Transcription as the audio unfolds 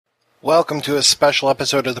Welcome to a special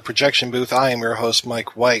episode of the Projection Booth. I am your host,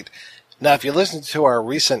 Mike White. Now, if you listened to our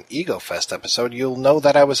recent Ego Fest episode, you'll know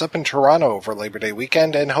that I was up in Toronto over Labor Day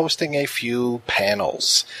weekend and hosting a few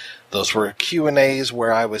panels. Those were Q&As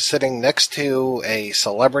where I was sitting next to a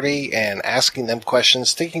celebrity and asking them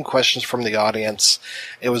questions, taking questions from the audience.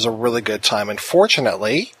 It was a really good time. And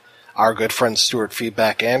fortunately, our good friend Stuart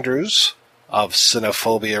Feedback Andrews of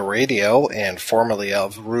Cinephobia Radio and formerly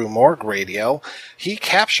of Rue Morgue Radio, he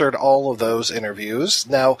captured all of those interviews.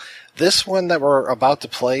 Now, this one that we're about to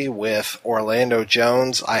play with Orlando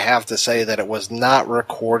Jones, I have to say that it was not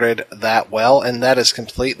recorded that well, and that is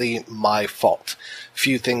completely my fault.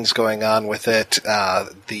 Few things going on with it.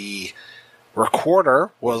 The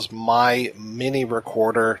recorder was my mini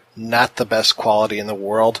recorder, not the best quality in the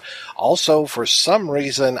world. Also, for some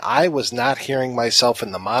reason, I was not hearing myself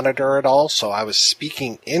in the monitor at all, so I was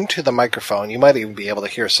speaking into the microphone. You might even be able to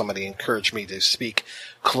hear somebody encourage me to speak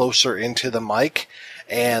closer into the mic,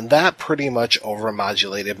 and that pretty much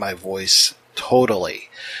overmodulated my voice totally.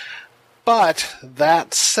 But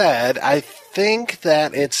that said, I think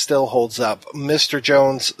that it still holds up. Mr.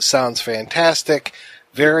 Jones sounds fantastic.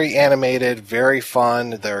 Very animated, very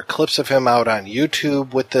fun. There are clips of him out on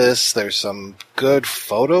YouTube with this. There's some good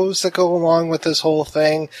photos that go along with this whole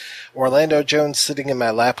thing. Orlando Jones sitting in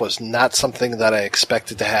my lap was not something that I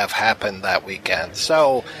expected to have happen that weekend.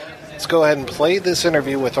 So let's go ahead and play this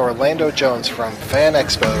interview with Orlando Jones from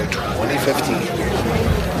FanExpo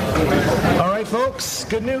 2015. All right, folks,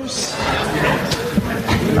 good news.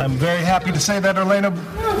 I'm very happy to say that Orlando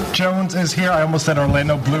Jones is here. I almost said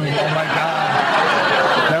Orlando Bloom. Oh, my God.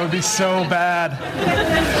 That would be so bad.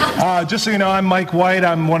 Just so you know, I'm Mike White.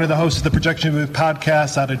 I'm one of the hosts of the Projection Booth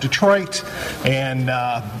podcast out of Detroit. And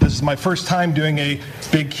this is my first time doing a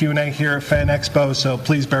big Q&A here at FanExpo, so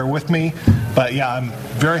please bear with me. But yeah, I'm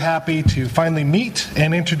very happy to finally meet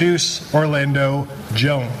and introduce Orlando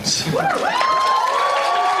Jones.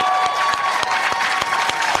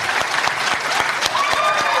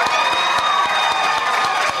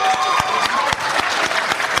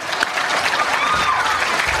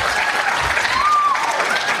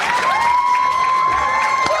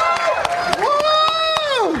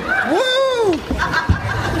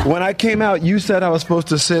 When I came out, you said I was supposed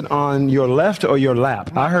to sit on your left or your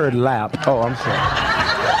lap. I heard lap. Oh, I'm sorry.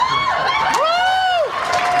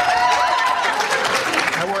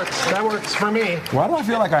 That works for me. Why do I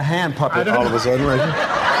feel like a hand puppet all of a sudden? Right here?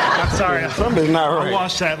 I'm sorry. Something's not right. I'll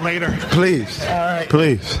wash that later. Please. All right.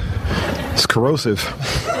 Please. It's corrosive.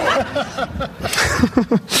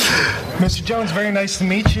 Mr. Jones, very nice to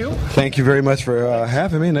meet you. Thank you very much for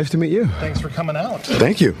having me. Nice to meet you. Thanks for coming out.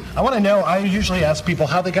 Thank you. I want to know, I usually ask people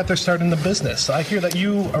how they got their start in the business. I hear that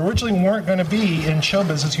you originally weren't going to be in show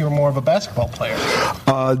business. You were more of a basketball player.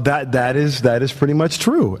 That is pretty much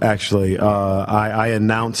true, actually. I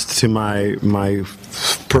announced to my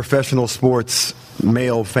professional sports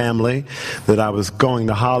male family that I was going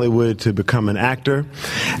to Hollywood to become an actor,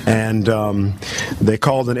 and they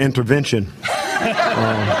called an intervention.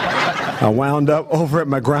 I wound up over at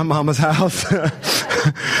my grandmama's house,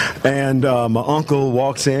 and my uncle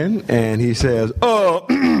walks in, and he says, "Oh,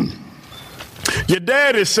 your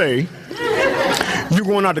daddy say you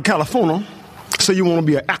going out to California, so you want to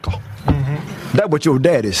be an actor." Mm-hmm. That's what your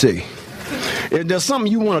daddy say. Is there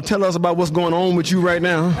something you want to tell us about what's going on with you right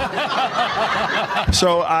now?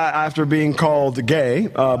 So after being called gay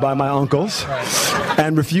by my uncles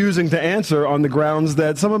and refusing to answer on the grounds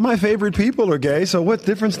that some of my favorite people are gay, so what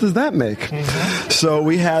difference does that make? Mm-hmm. So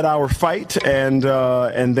we had our fight, and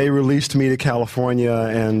they released me to California,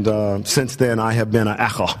 and since then I have been an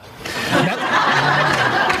actor.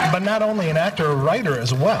 But not only an actor, a writer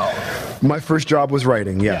as well. My first job was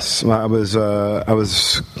writing, yes. I was,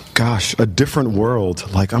 gosh, a different world.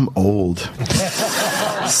 Like, I'm old.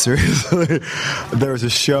 Seriously. There was a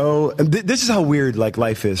show, and this is how weird, like,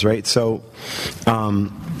 life is, right? So, I'm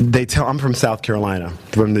from South Carolina,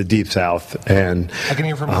 from the deep South, and I can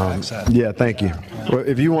hear from your accent. Yeah, thank you. Well,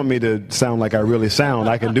 if you want me to sound like I really sound,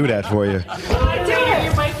 I can do that for you.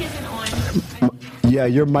 Your mic isn't on. Yeah,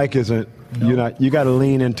 your mic isn't. You're not. You got to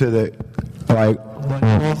lean into the, like.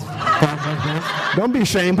 Don't be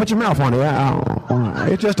ashamed. Put your mouth on it.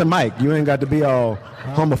 It's just a mic. You ain't got to be all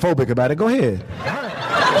homophobic about it. Go ahead.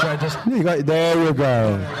 There you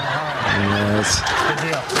go. Yes.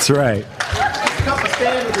 That's right.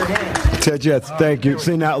 Yes, thank you.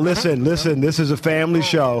 See, now, listen. This is a family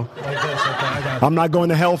show. I'm not going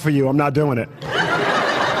to hell for you. I'm not doing it.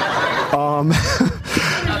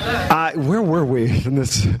 Where were we in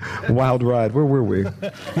this wild ride? Where were we? You're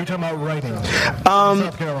talking about writing.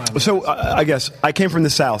 South Carolina. So I guess I came from the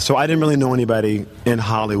South, so I didn't really know anybody in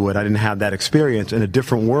Hollywood. I didn't have that experience. And A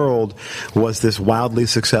Different World was this wildly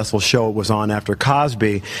successful show. It was on after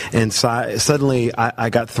Cosby, and suddenly I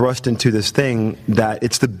got thrust into this thing that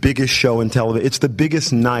it's the biggest show in television. It's the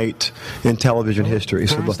biggest night in television history.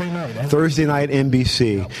 Thursday night,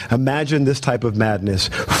 NBC. Imagine this type of madness.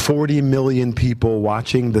 40 million people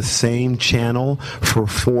watching the same channel for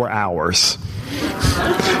 4 hours.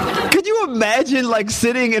 Could you imagine, like,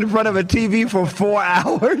 sitting in front of a TV for 4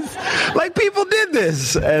 hours? Like, people did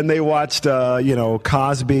this. And they watched,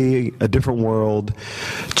 Cosby, A Different World,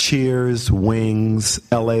 Cheers, Wings,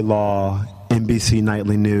 L.A. Law, NBC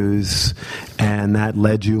Nightly News, and that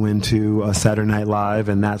led you into Saturday Night Live,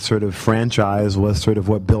 and that sort of franchise was sort of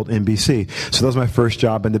what built NBC. So that was my first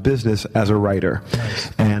job in the business as a writer.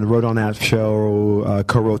 Nice. And wrote on that show,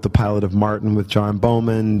 co-wrote the pilot of Martin with John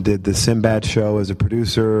Bowman, did the Sinbad show as a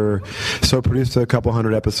producer, so produced a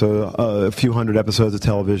few hundred episodes of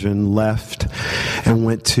television, left, and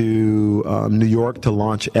went to New York to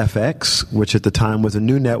launch FX, which at the time was a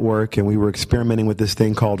new network, and we were experimenting with this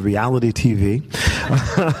thing called reality TV.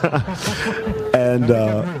 And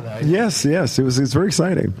yes, it was very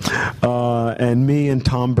exciting. And me and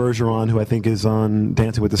Tom Bergeron, who I think is on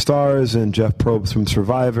Dancing with the Stars, and Jeff Probst from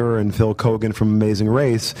Survivor, and Phil Kogan from Amazing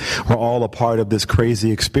Race, were all a part of this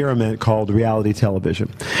crazy experiment called reality television.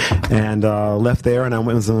 And left there, and I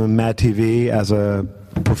went on Mad TV as a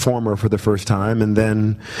performer for the first time, and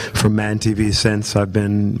then from Mad TV since, I've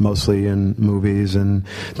been mostly in movies and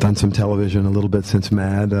done some television a little bit since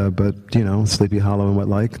Mad, but Sleepy Hollow and what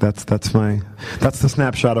like. That's the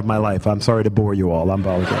snapshot of my life. I'm sorry to bore you all. I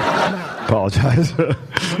apologize.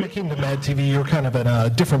 When it came to Mad TV, you were kind of in a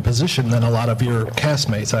different position than a lot of your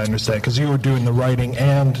castmates, I understand, because you were doing the writing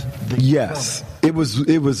and the Yes. It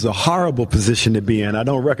was a horrible position to be in. I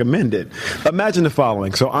don't recommend it. Imagine the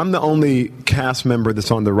following. So I'm the only cast member that's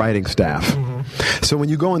on the writing staff. Mm-hmm. So when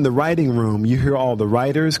you go in the writing room, you hear all the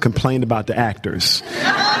writers complain about the actors.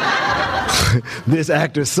 This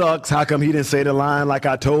actor sucks. How come he didn't say the line like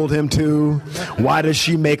I told him to? Why does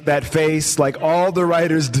she make that face? Like all the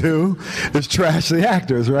writers do is trash the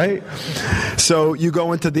actors, right? So you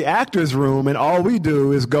go into the actors' room and all we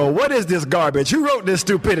do is go, what is this garbage? Who wrote this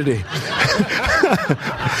stupidity?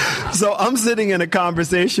 So I'm sitting in a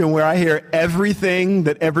conversation where I hear everything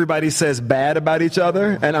that everybody says bad about each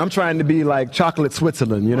other, and I'm trying to be like Chocolate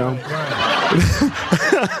Switzerland,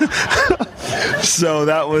 So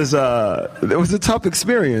that was it was a tough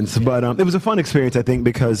experience, but it was a fun experience, I think,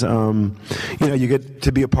 because you get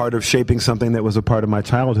to be a part of shaping something that was a part of my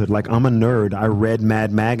childhood. Like, I'm a nerd. I read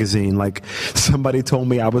Mad Magazine. Like, somebody told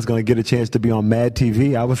me I was going to get a chance to be on Mad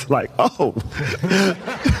TV. I was like, oh.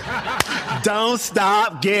 Don't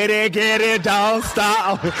stop, get it, don't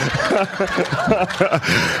stop.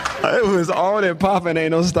 It was on and popping, ain't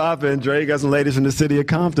no stopping. Dre got some ladies from the city of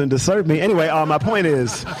Compton to serve me. Anyway, my point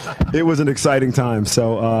is, it was an exciting time.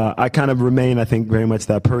 So I kind of remain, I think, very much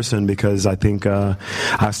that person, because I think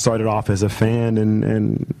I started off as a fan,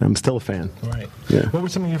 and I'm still a fan. Right. Yeah. What were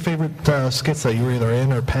some of your favorite skits that you were either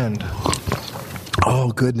in or penned?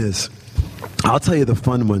 Oh, goodness. I'll tell you the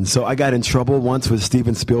fun one. So I got in trouble once with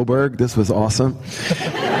Steven Spielberg. This was awesome.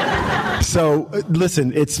 So,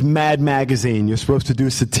 listen, it's Mad Magazine. You're supposed to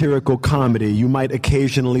do satirical comedy. You might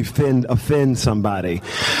occasionally offend somebody.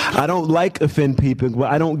 I don't like offend people.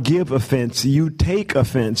 Well, I don't give offense. You take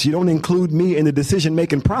offense. You don't include me in the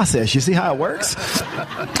decision-making process. You see how it works?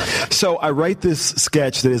 So I write this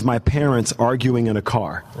sketch that is my parents arguing in a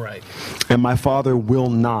car. Right. And my father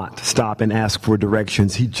will not stop and ask for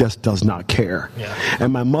directions. He just does not care. Yeah.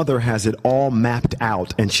 And my mother has it all mapped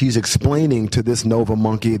out, and she's explaining to this Nova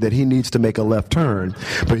monkey that he needs to make a left turn,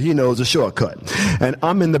 but he knows a shortcut. And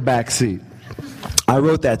I'm in the back seat. I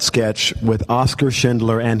wrote that sketch with Oscar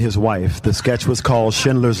Schindler and his wife. The sketch was called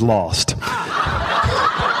Schindler's Lost.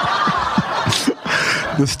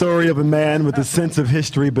 The story of a man with a sense of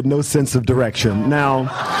history but no sense of direction. Now,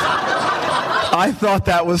 I thought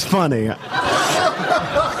that was funny.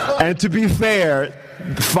 And to be fair,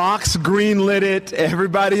 Fox greenlit it,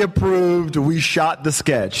 everybody approved, we shot the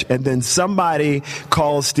sketch. And then somebody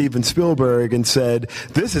called Steven Spielberg and said,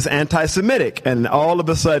 this is anti-Semitic. And all of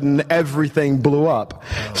a sudden, everything blew up.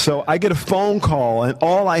 So I get a phone call, and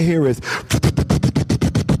all I hear is...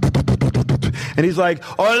 And he's like,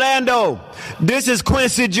 Orlando, this is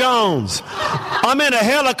Quincy-Jones. I'm in a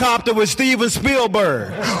helicopter with Steven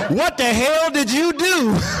Spielberg. What the hell did you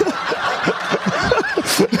do?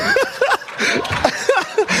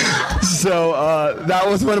 that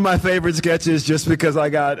was one of my favorite sketches, just because I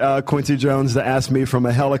got Quincy Jones to ask me from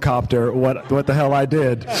a helicopter what the hell I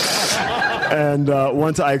did. And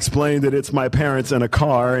once I explained that it's my parents in a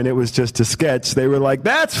car and it was just a sketch, they were like,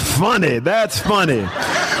 "That's funny. That's funny.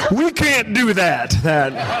 We can't do that.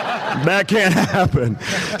 That can't happen."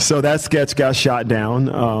 So that sketch got shot down.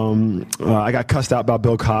 I got cussed out by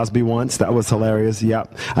Bill Cosby once. That was hilarious.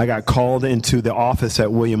 Yep. I got called into the office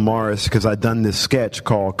at William Morris because I'd done this sketch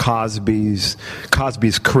called Cosby's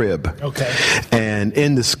Crib. Okay. And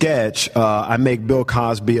in the sketch, I make Bill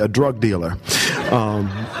Cosby a drug dealer.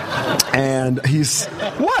 And he's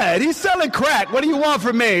selling crack. What do you want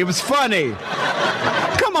from me? It was funny.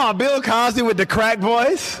 Come on, Bill Cosby with the crack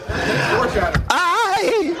voice.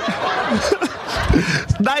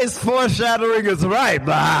 Nice foreshadowing is right.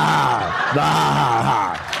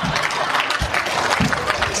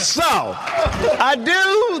 So, I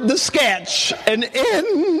do the sketch, and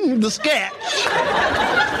in the sketch,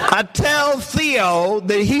 I tell Theo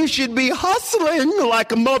that he should be hustling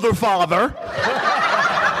like a mother father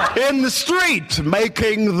in the street,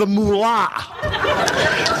 making the moolah.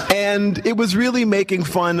 And it was really making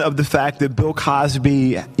fun of the fact that Bill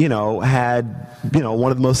Cosby, had,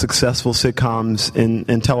 one of the most successful sitcoms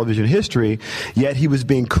in television history, yet he was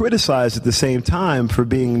being criticized at the same time for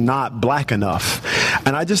being not black enough.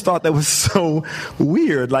 And I just thought that was so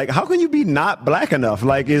weird. Like, how can you be not black enough?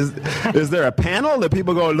 Like, is there a panel that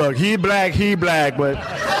people go, look, he black, but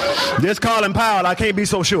just Colin Powell, I can't be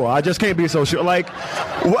so sure. I just can't be so sure. Like,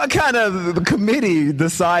 what kind of committee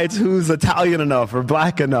decides who's Italian enough or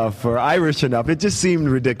black enough or Irish enough? It just seemed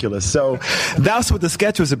ridiculous. So that's what the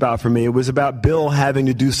sketch was about for me. It was about Bill having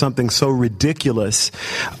to do something so ridiculous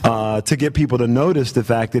to get people to notice the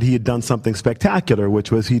fact that he had done something spectacular,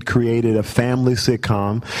 which was he'd created a family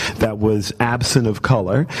sitcom that was absent of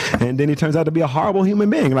color, and then he turns out to be a horrible human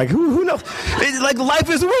being. Like, who knows? Like, life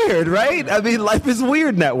is weird, right? I mean, life is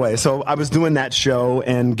weird in that way. So I was doing that show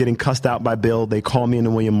and getting cussed out by Bill. They called me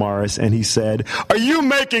into William Morris, and he said, "Are you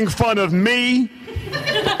making fun of me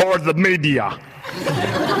or the media?"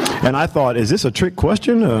 And I thought, is this a trick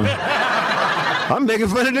question? I'm making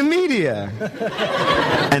fun of the media.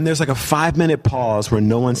 And there's like a 5-minute pause where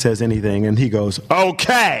no one says anything, and he goes,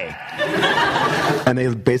 "Okay." And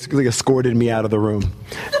they basically escorted me out of the room.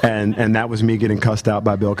 And that was me getting cussed out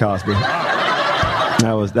by Bill Cosby.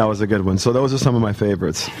 That was a good one. So those are some of my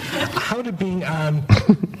favorites. How did being on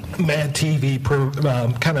Mad TV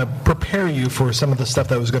kind of prepare you for some of the stuff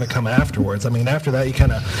that was going to come afterwards? I mean, after that,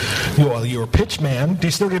 you were pitch man. Do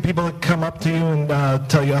you still get people that come up to you and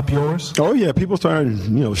tell you up yours? Oh, yeah. People started,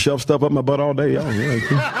 shove stuff up my butt all day.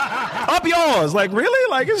 Up yours. Like,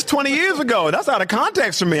 really? Like, it's 20 years ago. That's out of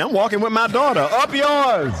context for me. I'm walking with my daughter. Up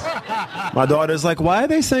yours. My daughter's like, "Why are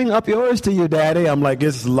they saying up yours to you, Daddy?" I'm like,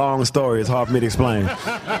 it's a long story. It's hard for me to explain.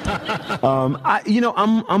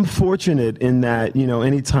 I'm fortunate in that,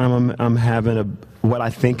 anytime I'm having what I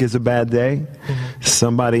think is a bad day,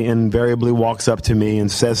 somebody invariably walks up to me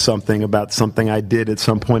and says something about something I did at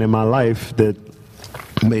some point in my life that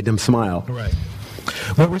made them smile. Right.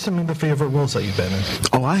 What were some of the favorite roles that you've been in?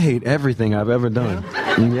 Oh, I hate everything I've ever done.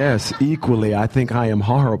 Yeah? Yes, equally. I think I am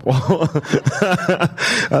horrible.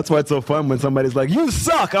 That's why it's so fun when somebody's like, "You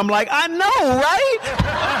suck." I'm like, I know, right?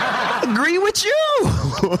 Agree with you.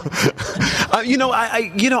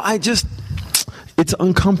 I just, it's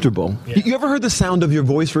uncomfortable. Yeah. You ever heard the sound of your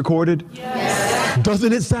voice recorded? Yes.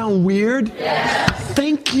 Doesn't it sound weird? Yes.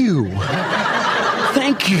 Thank you.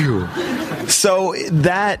 Thank you. So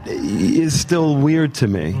that is still weird to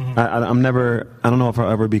me. I don't know if I'll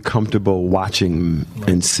ever be comfortable watching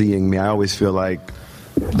and seeing me. I always feel like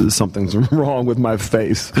something's wrong with my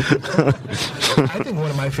face. I think one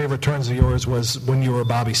of my favorite turns of yours was when you were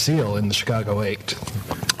Bobby Seale in the Chicago 8.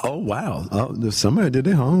 Oh, wow. Somebody did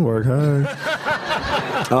their homework, huh?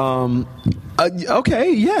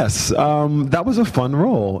 Okay, yes. That was a fun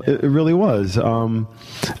role. It really was.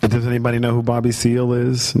 Does anybody know who Bobby Seale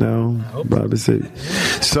is? No? Nope. Bobby Seale.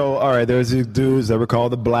 So, all right, there's these dudes that were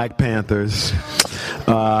called the Black Panthers.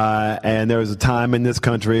 And there was a time in this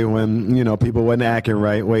country when, people wasn't acting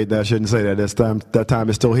right. Wait, I shouldn't say that. That time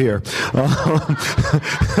is still here.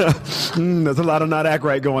 There's a lot of not act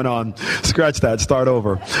right going on. Scratch that. Start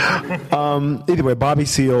over. Either way, Bobby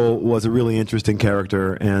Seale was a really interesting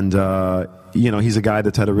character, and he's a guy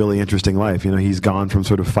that's had a really interesting life. He's gone from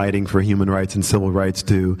sort of fighting for human rights and civil rights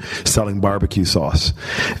to selling barbecue sauce.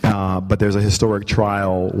 But there's a historic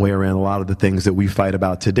trial wherein a lot of the things that we fight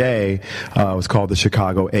about today was called the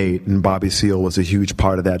Chicago 8, and Bobby Seale was a huge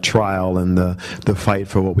part of that trial and the fight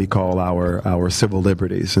for what we call our civil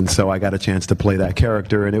liberties. And so I got a chance to play that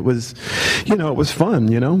character, and it was, it was fun.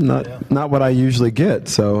 Not what I usually get.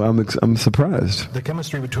 So I'm surprised. The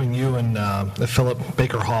chemistry between you and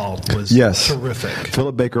Phillip-Baker-Hall was terrific.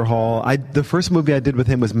 Phillip-Baker-Hall. The first movie I did with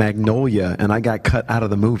him was Magnolia, and I got cut out of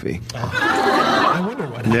the movie. I wonder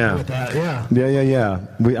what happened with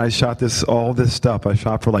that. I shot all this stuff. I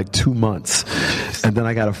shot for like 2 months, and then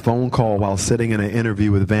I got a phone call while sitting in an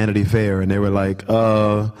interview with Vanity Fair, and they were like,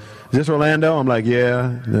 "Is this Orlando?" I'm like,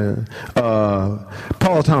 yeah.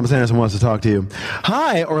 Paul Thomas Anderson wants to talk to you.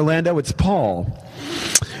 Hi, Orlando, it's Paul.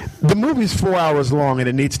 The movie's 4 hours long, and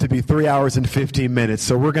it needs to be 3 hours and 15 minutes,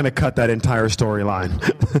 so we're going to cut that entire storyline.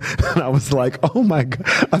 And I was like, oh my God.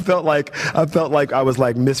 I felt like I was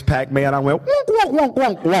like Miss Pac-Man. I went, wonk, wonk, wonk,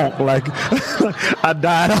 wonk, wonk. Like, I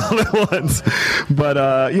died all at once. But,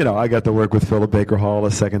 I got to work with Phillip-Baker-Hall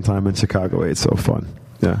a second time in Chicago 8. So fun.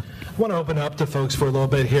 Yeah. I want to open up to folks for a little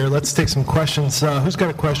bit here. Let's take some questions. Who's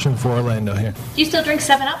got a question for Orlando here? Do you still drink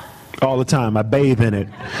 7-Up? All the time. I bathe in it.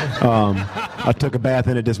 I took a bath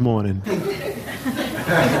in it this morning.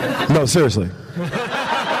 No, seriously.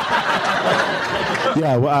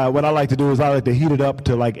 Yeah, what I like to do is I like to heat it up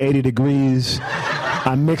to like 80 degrees.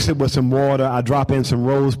 I mix it with some water. I drop in some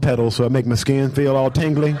rose petals so it make my skin feel all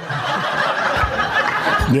tingly.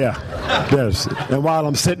 Yeah. Yes. And while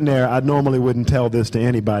I'm sitting there, I normally wouldn't tell this to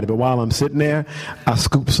anybody, but while I'm sitting there, I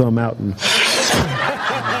scoop some out and...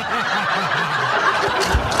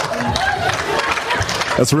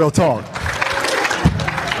 That's real talk.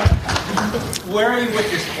 Where are you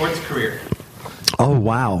with your sports career? Oh,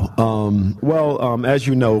 wow. As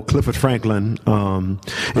you know, Clifford Franklin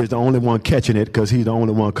is the only one catching it because he's the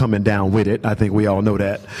only one coming down with it. I think we all know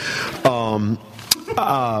that.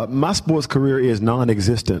 My sports career is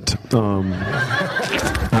non-existent.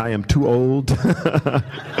 I am too old.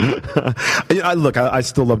 Look, I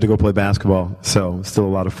still love to go play basketball, so still a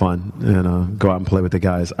lot of fun, and go out and play with the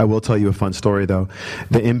guys. I will tell you a fun story, though.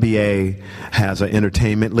 The NBA has an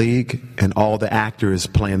entertainment league, and all the actors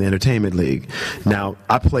play in the entertainment league. Now,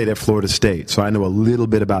 I played at Florida State, so I know a little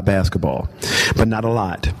bit about basketball, but not a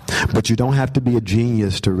lot. But you don't have to be a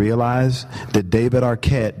genius to realize that David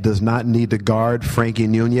Arquette does not need to guard Frankie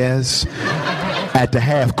Nunez at the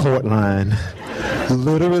half-court line.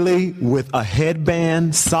 Literally with a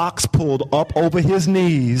headband, socks pulled up over his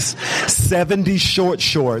knees, 70 short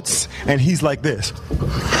shorts, and he's like this.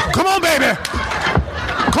 Come on, baby!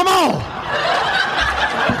 Come on!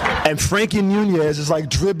 And Frankie Nunez is like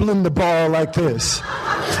dribbling the ball like this.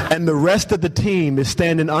 And the rest of the team is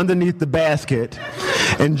standing underneath the basket.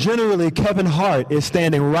 And generally, Kevin Hart is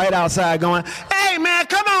standing right outside going, hey, man,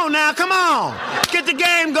 come on now, come on. Get the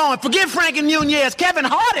game going. Forget Frankie Nunez. Kevin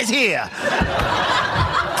Hart is here.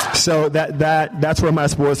 So that's where my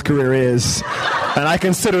sports career is. And I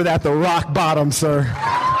consider that the rock bottom, sir.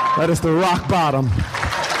 That is the rock bottom.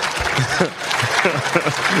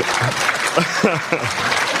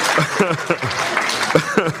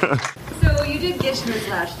 So you did Gishmas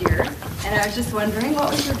last year, and I was just wondering,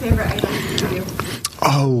 what was your favorite item to do?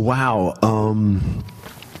 Oh, wow.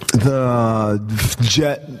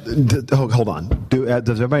 Hold on. Does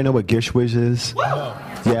everybody know what Gish Whiz is? Whoa.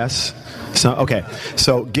 Yes.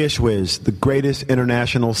 So Gish Whiz, the greatest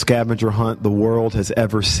international scavenger hunt the world has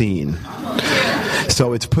ever seen.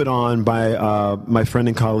 So it's put on by my friend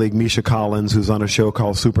and colleague Misha Collins, who's on a show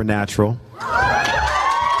called Supernatural.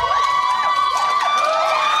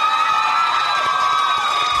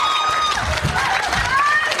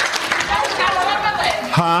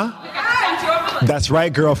 Huh? That's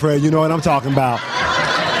right, girlfriend. You know what I'm talking about.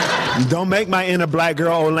 Don't make my inner black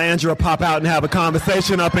girl Olandra pop out and have a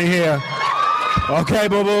conversation up in here. Okay,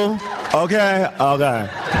 boo-boo? Okay.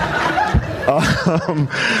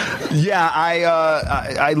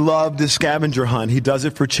 I love this scavenger hunt. He does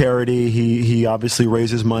it for charity. He obviously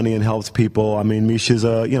raises money and helps people. I mean, Misha's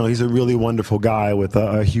he's a really wonderful guy with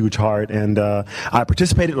a huge heart. And I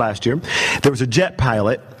participated last year. There was a jet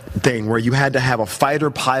pilot thing where you had to have a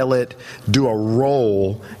fighter pilot do a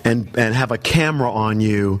roll and have a camera on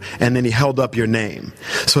you, and then he held up your name.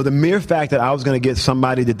 So the mere fact that I was going to get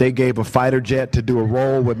somebody that they gave a fighter jet to do a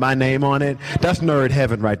roll with my name on it, that's nerd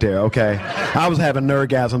heaven right there, okay? I was having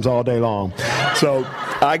nerdgasms all day long. So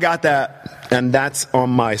I got that, and that's on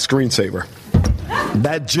my screensaver.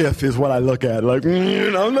 That GIF is what I look at. Like,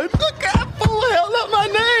 I'm like, look at who held up my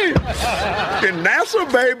name? And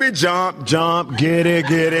NASA, baby, jump, jump, get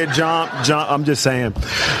it, jump. I'm just saying.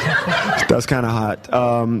 That's kind of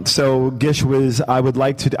hot. So Gish Whiz, I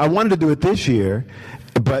wanted to do it this year,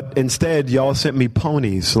 but instead y'all sent me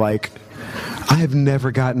ponies. Like, I have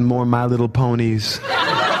never gotten more My Little Ponies.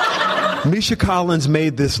 Misha Collins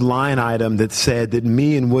made this line item that said that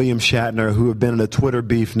me and William Shatner, who have been in a Twitter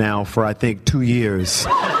beef now for, I think, 2 years.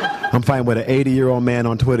 I'm fighting with an 80-year-old man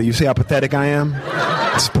on Twitter. You see how pathetic I am?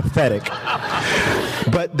 It's pathetic.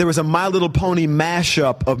 But there was a My Little Pony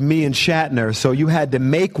mashup of me and Shatner, so you had to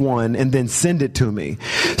make one and then send it to me.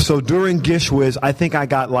 So during Gish Whiz, I think I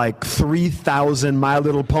got like 3,000 My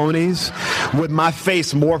Little Ponies with my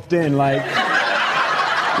face morphed in, like,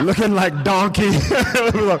 looking like Donkey.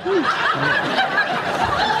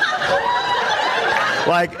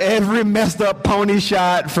 Like every messed up pony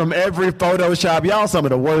shot from every Photoshop. Y'all some of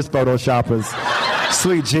the worst Photoshoppers.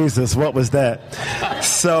 Sweet Jesus, what was that?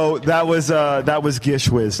 So that was Gish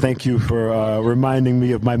Whiz. Thank you for reminding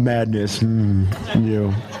me of my madness.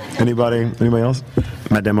 You. Anybody else?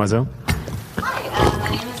 Mademoiselle? Hi, my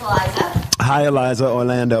name is Eliza. Hi, Eliza.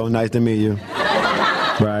 Orlando. Nice to meet you.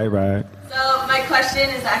 Right. So my question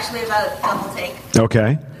is actually about Double Take.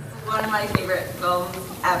 Okay. This is one of my favorite films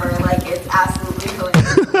ever. Like, it's absolutely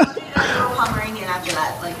hilarious. Did I go Pomeranian after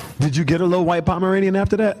that? Like, did you get a little white Pomeranian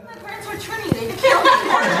after that? my parents were Trini. They killed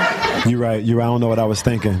me. You're right. I don't know what I was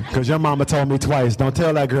thinking. Because your mama told me twice, don't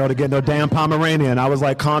tell that girl to get no damn Pomeranian. I was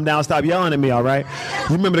like, calm down, stop yelling at me, all right?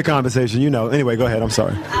 You remember the conversation, you know. Anyway, go ahead. I'm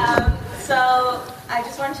sorry. So I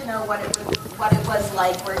just wanted to know what it was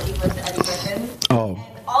like working with Eddie Griffin. Oh.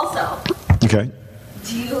 And also, Okay.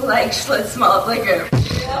 do you like Schlitz Malt Liquor?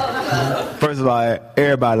 First of all,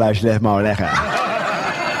 everybody likes Schlitz Malt Liquor.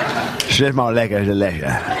 Schlitz Malt Liquor is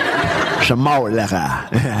delicious. Some malt liquor.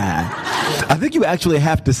 I think you actually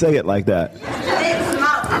have to say it like that.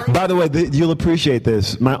 By the way, you'll appreciate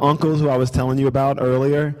this. My uncles, who I was telling you about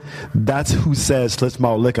earlier, that's who says Schlitz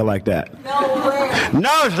Malt Liquor like that. No way. No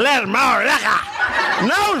Schlitz Malt Liquor.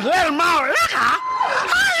 No Schlitz Malt Liquor.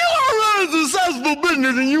 How you gonna run a successful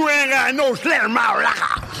business and you ain't got no Schlitz Malt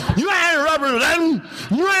Liquor? You ain't representing.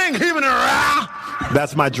 You ain't keeping it around.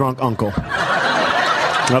 That's my drunk uncle.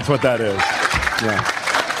 That's what that is. Yeah.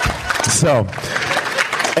 So,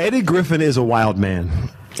 Eddie Griffin is a wild man.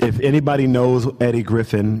 If anybody knows Eddie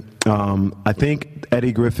Griffin, I think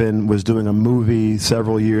Eddie Griffin was doing a movie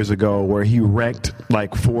several years ago where he wrecked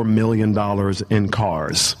like $4 million in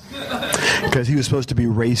cars. Because he was supposed to be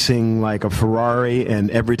racing like a Ferrari, and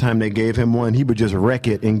every time they gave him one, he would just wreck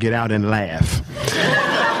it and get out and laugh.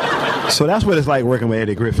 So that's what it's like working with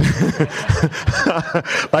Eddie Griffin.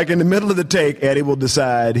 Like in the middle of the take, Eddie will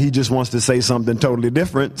decide he just wants to say something totally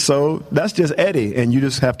different. So that's just Eddie, and you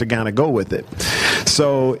just have to kind of go with it.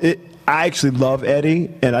 So I actually love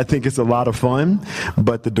Eddie, and I think it's a lot of fun,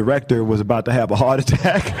 but the director was about to have a heart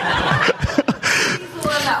attack.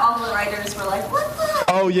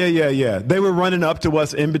 Oh, yeah. They were running up to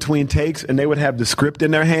us in between takes, and they would have the script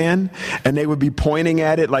in their hand, and they would be pointing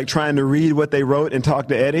at it, like trying to read what they wrote and talk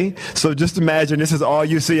to Eddie. So just imagine this is all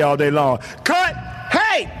you see all day long. Cut!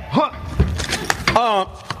 Hey!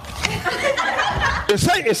 It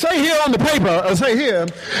say here on the paper, say here,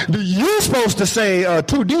 you're supposed to say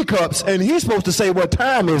 2 D cups, and he's supposed to say what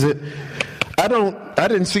time is it. I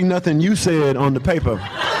didn't see nothing you said on the paper.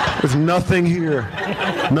 There's nothing here.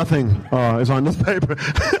 Nothing is on this paper.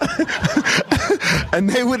 And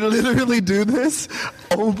they would literally do this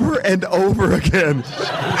over and over again.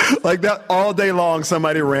 Like that all day long,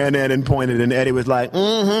 somebody ran in and pointed, and Eddie was like,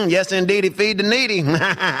 yes, indeedy, feed the needy. I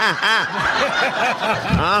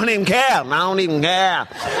don't even care.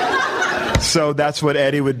 So that's what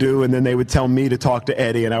Eddie would do, and then they would tell me to talk to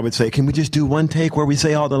Eddie, and I would say, can we just do one take where we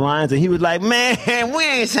say all the lines? And he was like, man, we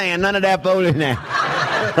ain't saying none of that foolishness.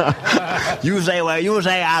 You say what you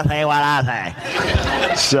say, I say what I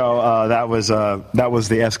say. So that was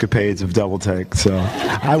the escapades of Double Take. So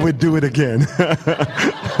I would do it again.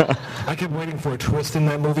 I kept waiting for a twist in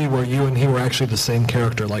that movie where you and he were actually the same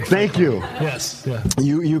character. Like, thank you. Yes. Yeah.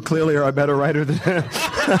 You clearly are a better writer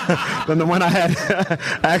than the one I had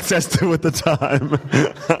access to at the time.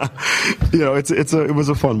 It was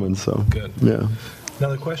a fun one. So good. Yeah.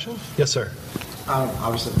 Another question? Yes, sir.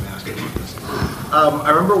 Obviously, I'm going to ask you this. I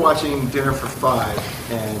remember watching Dinner for Five,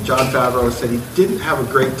 and Jon Favreau said he didn't have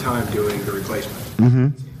a great time doing The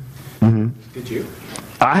Replacement. Did you?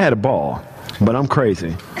 I had a ball, but I'm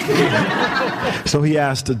crazy. So he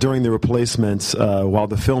asked during The Replacements, while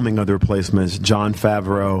the filming of The Replacements, Jon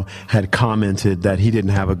Favreau had commented that he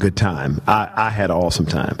didn't have a good time. I had an awesome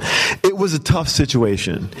time. It was a tough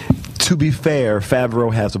situation. to be fair,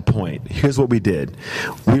 Favreau has a point. Here's what we did.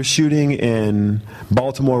 We're shooting in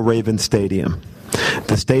Baltimore Ravens Stadium.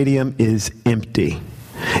 The stadium is empty.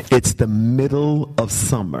 It's the middle of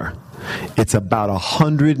summer. It's about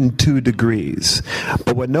 102 degrees.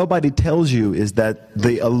 But what nobody tells you is that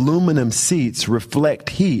the aluminum seats reflect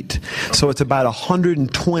heat, so it's about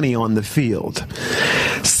 120 on the field.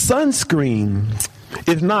 Sunscreen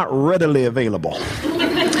is not readily available.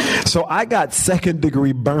 So I got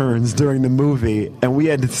second-degree burns during the movie, and we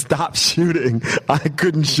had to stop shooting. I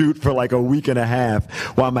couldn't shoot for like a week and a half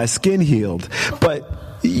while my skin healed. But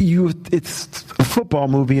it's a football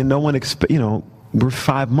movie, and no one we're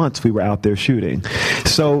 5 months we were out there shooting.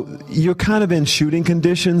 So you're kind of in shooting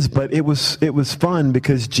conditions, but it was fun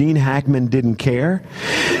because Gene Hackman didn't care.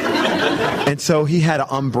 And so he had an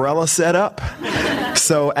umbrella set up.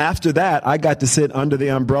 So after that, I got to sit under the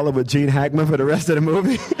umbrella with Gene Hackman for the rest of the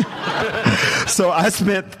movie. So I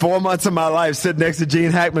spent 4 months of my life sitting next to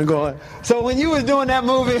Gene Hackman going, so when you was doing that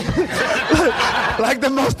movie, like the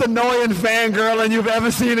most annoying fangirling you've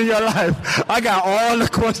ever seen in your life, I got all the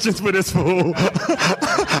questions for this fool.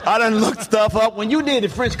 I done looked stuff up. When you did the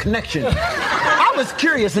French Connection, I was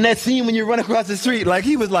curious in that scene when you run across the street. Like,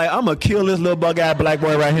 he was like, I'm going to kill this little bug-eyed black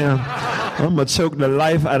boy right here. I'm going to choke the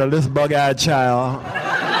life out of this bug-eyed child.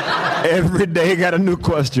 Every day got a new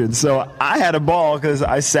question. So I had a ball because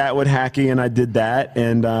I sat with Hackey and I did that.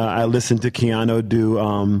 And I listened to Keanu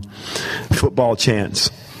do football chants.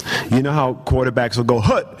 You know how quarterbacks will go,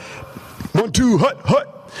 hut, 1, 2, hut,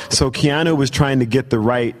 hut. So Keanu was trying to get the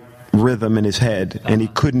right rhythm in his head, and he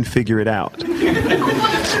couldn't figure it out.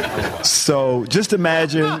 So just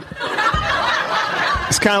imagine,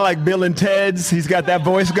 it's kind of like Bill and Ted's. He's got that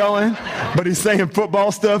voice going, but he's saying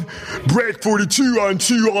football stuff. Break 42 on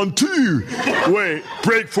 2 on 2. Wait,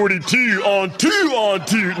 break 42 on 2 on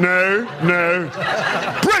 2. No.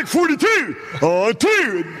 Break 42 on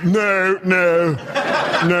 2. No.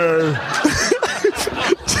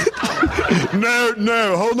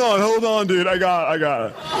 No. Hold on, dude. I got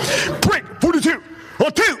it. Break 42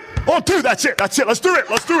 on 2. On 2. That's it. Let's do it.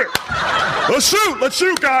 Let's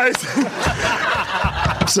shoot, guys.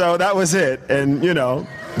 So that was it. And,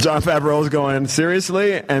 Jon Favreau was going,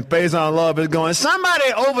 seriously? And Faison Love is going, somebody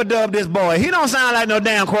overdub this boy. He don't sound like no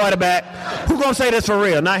damn quarterback. Who gonna say this for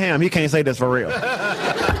real? Not him. He can't say this for real.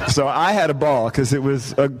 So I had a ball because it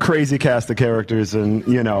was a crazy cast of characters, and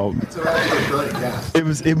it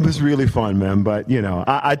was really fun, man. But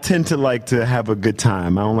I tend to like to have a good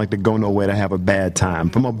time. I don't like to go nowhere to have a bad time.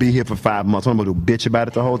 If I'm gonna be here for 5 months, I'm gonna do bitch about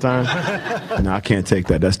it the whole time. No, I can't take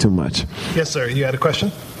that. That's too much. Yes, sir. You had a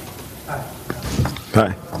question? Hi.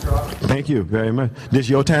 Thank you very much. This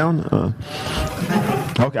your town?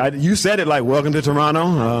 Okay, you said it like, welcome to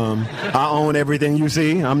Toronto. I own everything you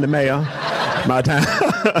see. I'm the mayor. My town.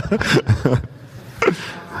 I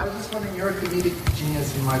was just wondering, you're a comedic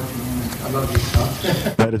genius in my opinion. I love your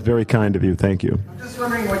stuff. That is very kind of you. Thank you. I'm just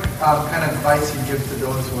wondering what kind of advice you give to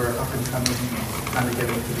those who are up and coming, trying to get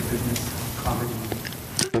into the business of comedy.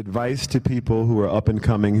 Advice to people who are up and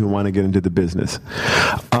coming who want to get into the business.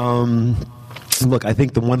 Look, I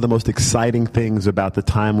think one of the most exciting things about the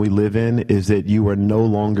time we live in is that you are no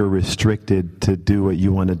longer restricted to do what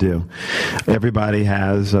you want to do. Everybody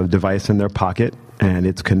has a device in their pocket, and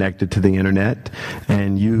it's connected to the internet,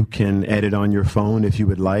 and you can edit on your phone if you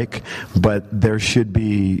would like, but there should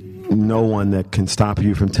be no one that can stop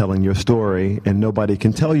you from telling your story, and nobody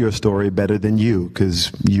can tell your story better than you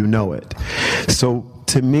because you know it. So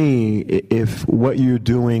to me, if what you're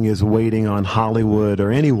doing is waiting on Hollywood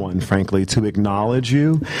or anyone, frankly, to acknowledge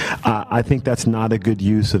you, I think that's not a good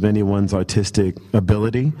use of anyone's artistic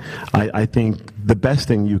ability. I think the best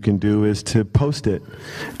thing you can do is to post it.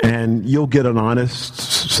 And you'll get an honest,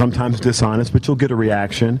 sometimes dishonest, but you'll get a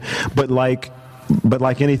reaction. But like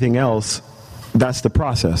anything else, that's the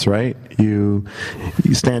process, right? You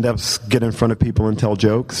stand up, get in front of people and tell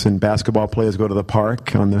jokes, and basketball players go to the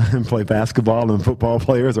park and play basketball, and football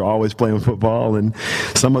players are always playing football, and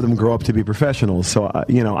some of them grow up to be professionals. So,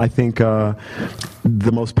 I think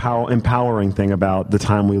the most empowering thing about the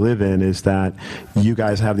time we live in is that you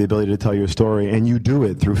guys have the ability to tell your story, and you do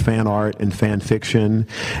it through fan art and fan fiction,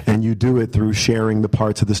 and you do it through sharing the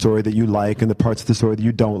parts of the story that you like and the parts of the story that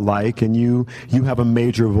you don't like, and you have a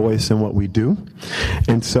major voice in what we do.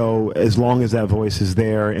 And so as long as that voice is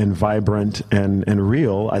there and vibrant and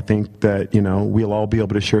real, I think that, we'll all be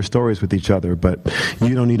able to share stories with each other. But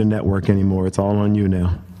you don't need a network anymore. It's all on you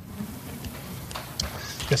now.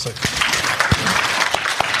 Yes, sir.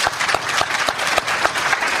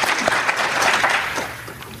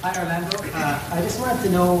 Hi, Orlando. I just wanted to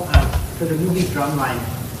know, for the movie Drumline,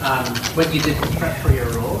 when you did prep for your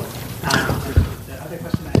role, The other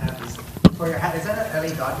question I have is, for your hat, is that an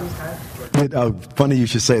LA Dodgers hat? Funny you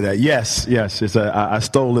should say that. Yes. I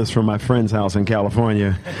stole this from my friend's house in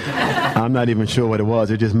California. I'm not even sure what it was.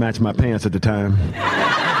 It just matched my pants at the time.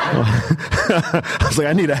 I was like,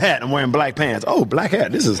 I need a hat. I'm wearing black pants. Oh, black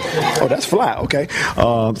hat. That's fly. Okay.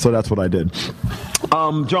 So that's what I did.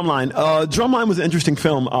 Drumline. Drumline was an interesting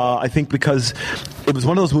film, I think, because it was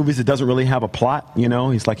one of those movies that doesn't really have a plot, you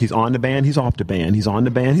know? He's on the band, he's off the band. He's on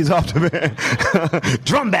the band, he's off the band.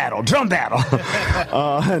 Drum battle.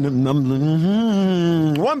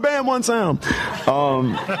 One band, one sound.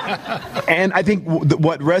 And I think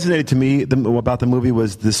what resonated to me about the movie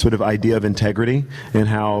was this sort of idea of integrity and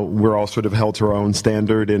how we're all sort of held to our own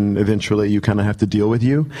standard and eventually you kind of have to deal with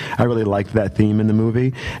you. I really liked that theme in the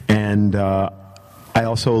movie. And I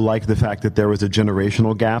also liked the fact that there was a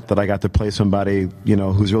generational gap, that I got to play somebody, you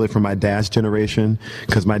know, who's really from my dad's generation,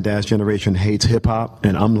 because my dad's generation hates hip-hop,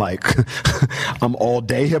 and I'm like, I'm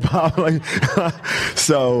all-day hip-hop.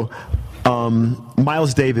 So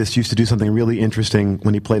Miles Davis used to do something really interesting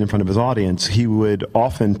when he played in front of his audience. He would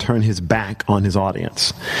often turn his back on his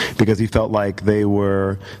audience because he felt like they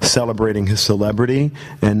were celebrating his celebrity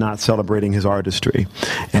and not celebrating his artistry.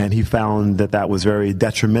 And he found that that was very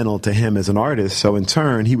detrimental to him as an artist. So in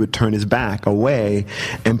turn, he would turn his back away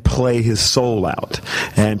and play his soul out.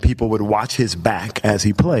 And people would watch his back as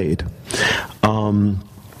he played.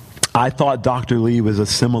 I thought Dr. Lee was a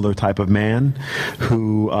similar type of man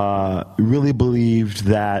who really believed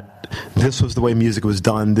that this was the way music was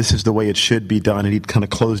done, this is the way it should be done, and he'd kind of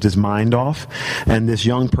closed his mind off. And this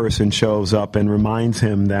young person shows up and reminds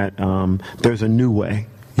him that there's a new way.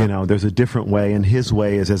 You know, there's a different way, and his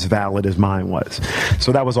way is as valid as mine was.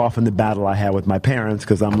 So that was often the battle I had with my parents,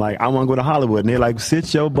 because I'm like, I want to go to Hollywood. And they're like,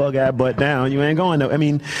 sit your bug-ass butt down. You ain't going there. I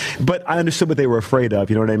mean, but I understood what they were afraid of,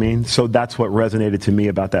 you know what I mean? So that's what resonated to me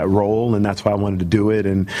about that role, and that's why I wanted to do it,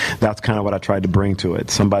 and that's kind of what I tried to bring to it.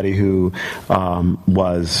 Somebody who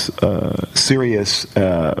was serious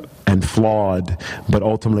and flawed, but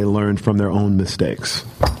ultimately learned from their own mistakes,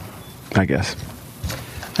 I guess.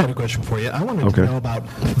 I have a question for you. I wanted to know about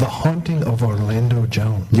The Haunting of Orlando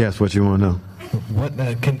Jones. Yes, what you want to know?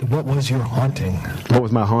 What was your haunting? What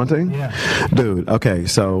was my haunting? Yeah. Dude, okay,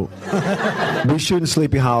 so we shoot in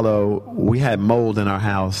Sleepy Hollow. We had mold in our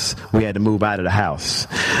house. We had to move out of the house.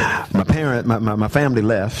 My family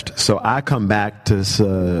left, so I come back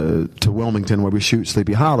to Wilmington where we shoot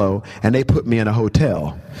Sleepy Hollow, and they put me in a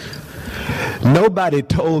hotel. Nobody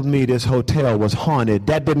told me this hotel was haunted.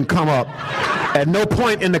 That didn't come up at no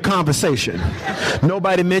point in the conversation.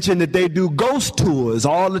 Nobody mentioned that they do ghost tours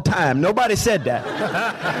all the time. Nobody said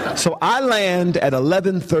that. So I land at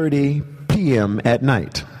 11:30 p.m. at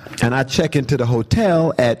night, and I check into the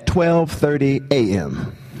hotel at 12:30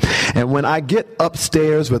 a.m. And when I get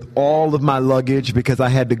upstairs with all of my luggage, because I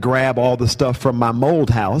had to grab all the stuff from my mold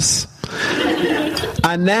house,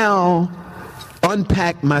 I now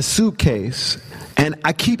unpack my suitcase, and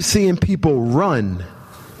I keep seeing people run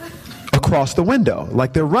across the window,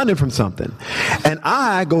 like they're running from something. And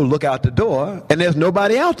I go look out the door, and there's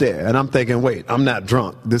nobody out there. And I'm thinking, wait, I'm not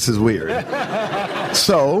drunk. This is weird.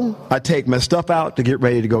 So I take my stuff out to get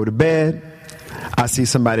ready to go to bed. I see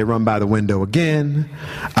somebody run by the window again.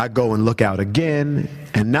 I go and look out again.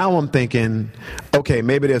 And now I'm thinking, okay,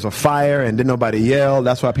 maybe there's a fire and didn't nobody yell.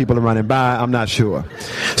 That's why people are running by. I'm not sure.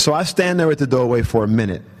 So I stand there at the doorway for a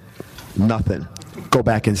minute. Nothing. Go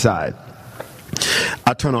back inside.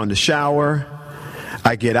 I turn on the shower.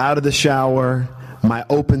 I get out of the shower. My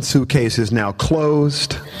open suitcase is now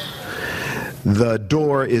closed. The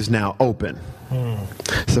door is now open.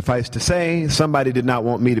 Suffice to say, somebody did not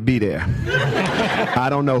want me to be there. I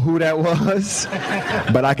don't know who that was,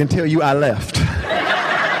 but I can tell you I left.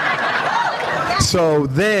 So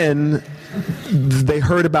then they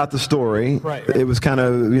heard about the story. Right. It was kind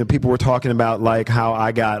of, people were talking about like how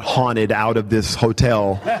I got haunted out of this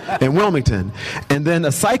hotel in Wilmington. And then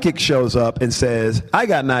a psychic shows up and says, I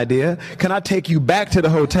got an idea. Can I take you back to the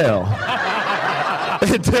hotel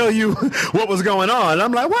and tell you what was going on? And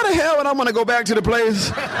I'm like, why the hell would I want to go back to the place?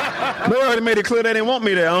 They already made it clear they didn't want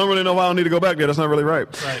me there. I don't really know why I don't need to go back there. That's not really right.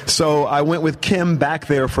 So I went with Kim back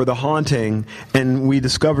there for the haunting, and we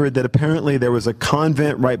discovered that apparently there was a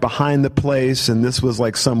convent right behind the place, and this was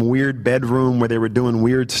like some weird bedroom where they were doing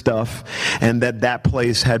weird stuff, and that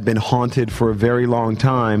place had been haunted for a very long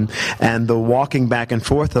time. And the walking back and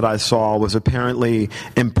forth that I saw was apparently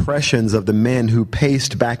impressions of the men who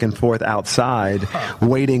paced back and forth outside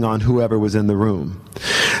waiting on whoever was in the room.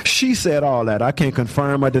 She said all that. I can't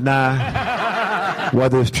confirm or deny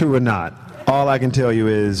whether it's true or not. all I can tell you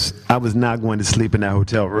is I was not going to sleep in that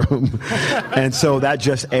hotel room. And so that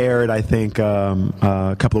just aired, I think,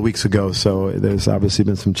 a couple of weeks ago. So there's obviously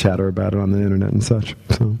been some chatter about it on the internet and such.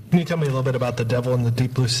 So. Can you tell me a little bit about The Devil in the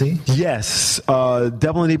Deep Blue Sea? Yes.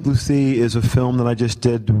 Devil in the Deep Blue Sea is a film that I just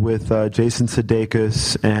did with Jason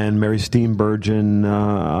Sudeikis and Mary Steenburgen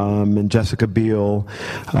and Jessica Biel,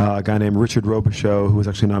 a guy named Richard Robichaud, who was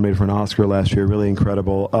actually nominated for an Oscar last year. Really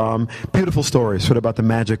incredible. Beautiful story, sort of about the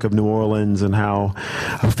magic of New Orleans and how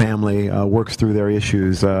a family works through their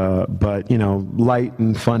issues. But, you know, light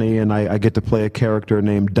and funny, and I get to play a character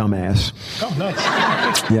named Dumbass. Oh,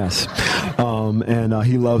 nice. Yes. And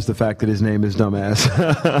he loves the fact that his name is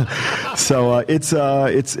Dumbass. So it's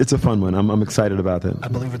a fun one. I'm excited about it. I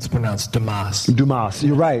believe it's pronounced Dumas. Dumas.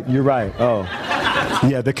 You're right. Oh.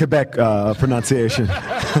 Yeah, the Quebec pronunciation.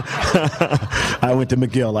 I went to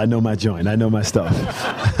McGill. I know my joint. I know my stuff.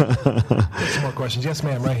 Some more questions. Yes,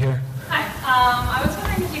 ma'am, right here. Hi. I was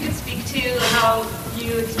wondering if you could speak to how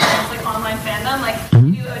you experience like online fandom, like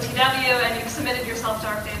you OTW and you've submitted yourself to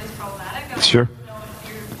our fate as problematic. Sure. Know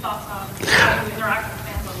your thoughts on how you interact with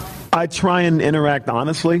fans online. I try and interact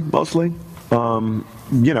honestly, mostly.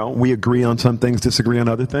 You know, we agree on some things, disagree on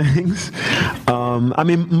other things. I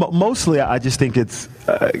mean, mostly I just think it's,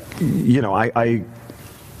 you know,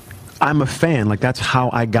 I'm a fan. Like, that's how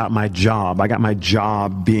I got my job. I got my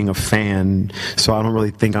job being a fan, so I don't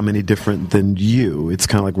really think I'm any different than you. It's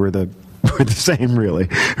kind of like we're the same, really,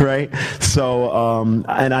 right? So,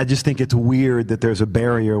 and I just think it's weird that there's a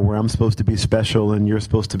barrier where I'm supposed to be special and you're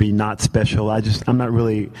supposed to be not special.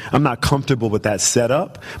 I'm not comfortable with that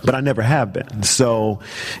setup, but I never have been. So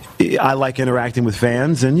I like interacting with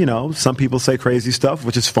fans, and, you know, some people say crazy stuff,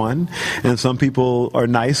 which is fun, and some people are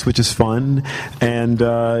nice, which is fun, and,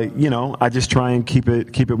 you know, I just try and keep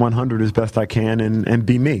it 100 as best I can and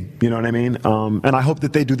be me, you know what I mean? And I hope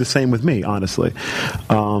that they do the same with me, honestly.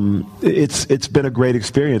 It's been a great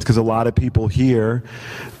experience because a lot of people here,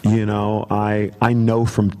 you know, I know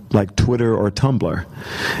from like Twitter or Tumblr,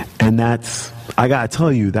 and I gotta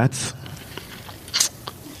tell you,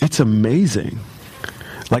 it's amazing.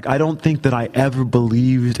 Like, I don't think that I ever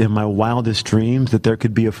believed in my wildest dreams that there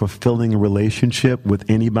could be a fulfilling relationship with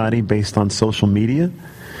anybody based on social media,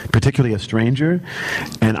 particularly a stranger,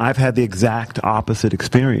 and I've had the exact opposite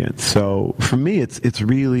experience. So for me, it's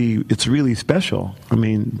really special. I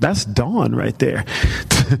mean, that's Dawn right there.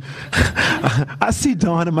 I see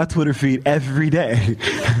Dawn in my Twitter feed every day.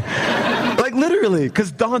 Like, literally,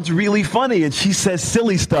 because Dawn's really funny and she says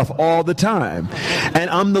silly stuff all the time. And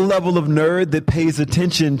I'm the level of nerd that pays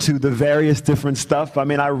attention to the various different stuff. I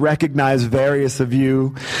mean, I recognize various of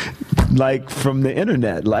you, like, from the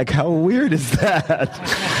internet. Like, how weird is that?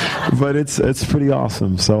 But it's pretty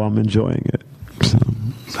awesome, so I'm enjoying it. So,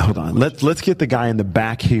 hold on. Let's get the guy in the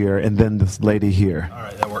back here and then this lady here. All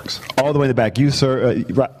right, that works. All the way in the back. You, sir,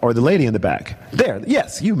 or the lady in the back. There.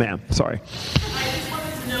 Yes, you, ma'am. Sorry.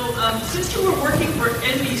 Since you were working for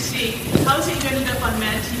NBC, how is it you ended up on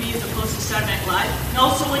Mad TV as opposed to Saturday Night Live? And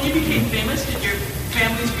also, when you became famous, did your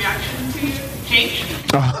family's reaction to you change?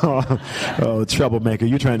 Oh, troublemaker.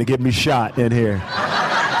 You're trying to get me shot in here.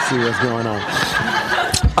 See what's going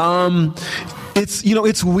on.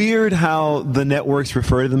 It's weird how the networks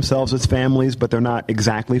refer to themselves as families, but they're not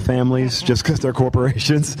exactly families just because they're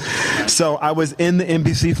corporations. So I was in the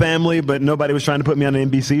NBC family, but nobody was trying to put me on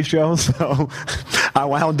an NBC show, so I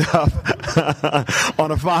wound up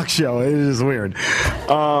on a Fox show. It is just weird.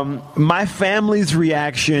 My family's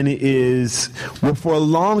reaction is, well, for a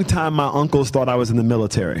long time, my uncles thought I was in the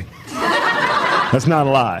military. That's not a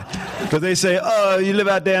lie. Because they say, you live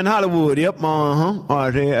out there in Hollywood. Yep, you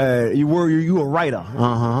a writer.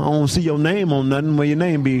 I don't see your name on nothing where your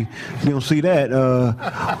name be. You don't see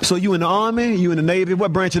that. So you in the Army? You in the Navy?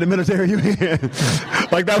 What branch of the military you in?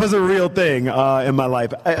 Like, that was a real thing in my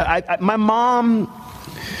life. My mom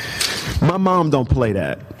don't play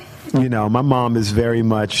that. You know, my mom is very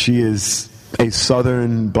much, she is a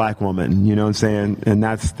Southern black woman, you know what I'm saying? And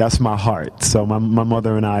that's my heart. So my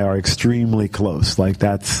mother and I are extremely close. Like,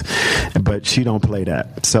 but she don't play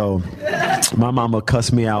that. So my mama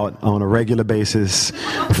cuss me out on a regular basis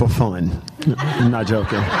for fun. I'm not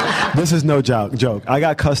joking. This is no joke. I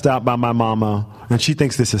got cussed out by my mama, and she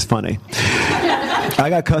thinks this is funny. I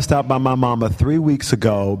got cussed out by my mama 3 weeks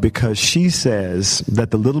ago because she says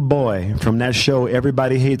that the little boy from that show,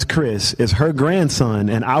 Everybody Hates Chris, is her grandson,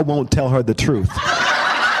 and I won't tell her the truth.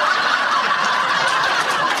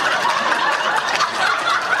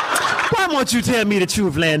 Why won't you tell me the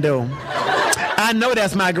truth, Lando? I know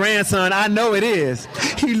that's my grandson. I know it is.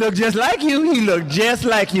 He looked just like you. He looked just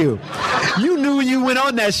like you. You knew you went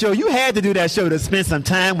on that show. You had to do that show to spend some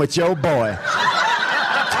time with your boy.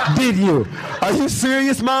 Did you? Are you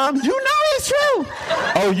serious, Mom? You know it's true.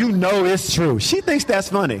 Oh, you know it's true. She thinks that's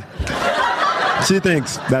funny. She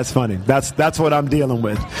thinks that's funny. That's what I'm dealing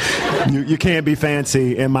with. You can't be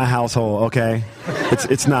fancy in my household, okay?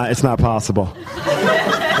 It's not possible.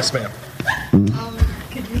 Yes, ma'am.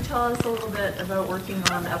 Could you tell us a little bit about working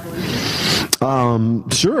on evolution?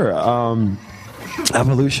 Sure.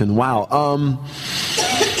 Evolution. Wow.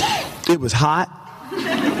 It was hot.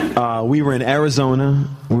 We were in Arizona.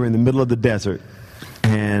 We were in the middle of the desert.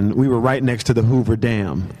 And we were right next to the Hoover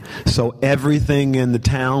Dam. So everything in the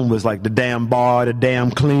town was like the damn bar, the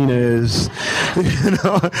damn cleaners,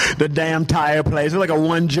 the damn tire place. It was like a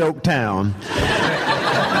one-joke town.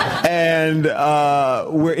 And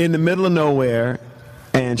we're in the middle of nowhere,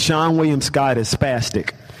 and Seann-William-Scott is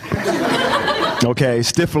spastic. Okay,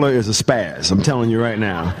 Stifler is a spaz, I'm telling you right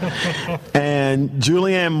now. And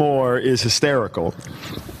Julianne Moore is hysterical.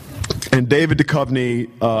 And David Duchovny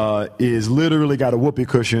is literally got a whoopee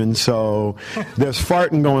cushion, so there's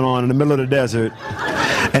farting going on in the middle of the desert,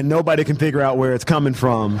 and nobody can figure out where it's coming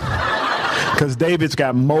from. Because David's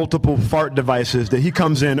got multiple fart devices that he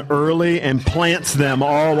comes in early and plants them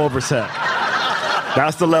all over set.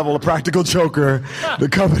 That's the level of practical joker the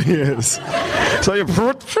company is. So you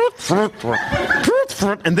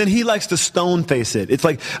and then he likes to stone face it. It's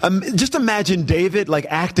like, just imagine David like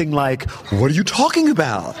acting like, what are you talking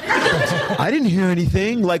about? I didn't hear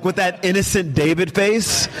anything. Like with that innocent David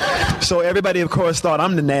face. So everybody, of course, thought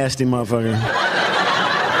I'm the nasty motherfucker.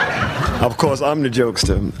 Of course, I'm the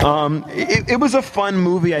jokester. It was a fun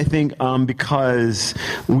movie, I think, because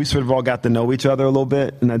we sort of all got to know each other a little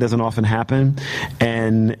bit, and that doesn't often happen.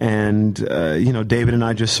 And David and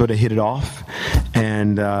I just sort of hit it off.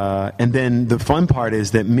 And then the fun part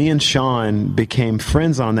is that me and Sean became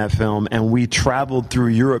friends on that film, and we traveled through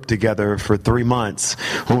Europe together for 3 months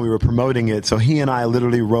when we were promoting it. So he and I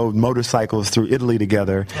literally rode motorcycles through Italy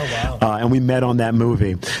together. Oh, wow. And we met on that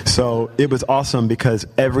movie. So it was awesome because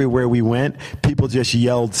everywhere we went, people just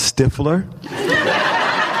yelled Stifler.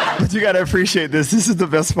 But you got to appreciate this. This is the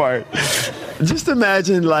best part. Just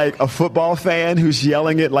imagine like a football fan who's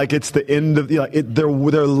yelling it like it's the end of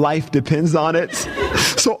their life depends on it.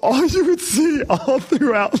 So all you would see all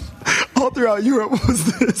throughout Europe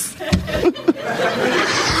was this.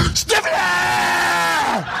 Stifler!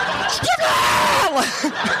 Stifler!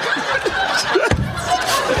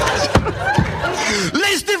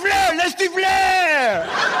 Les Stifler! Les Stifler!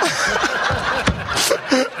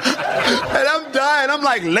 And I'm dying. I'm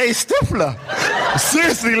like, Les Stifler?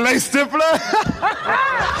 Seriously, Les Stifler?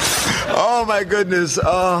 Oh, my goodness.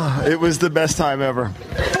 Oh, it was the best time ever.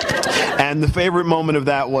 And the favorite moment of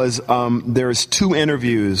that was there's 2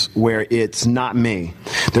 interviews where it's not me.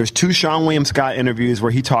 There's 2 Seann-William-Scott interviews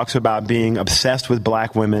where he talks about being obsessed with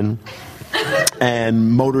black women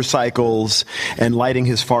and motorcycles and lighting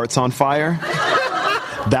his farts on fire.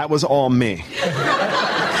 That was all me.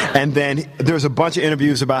 And then there's a bunch of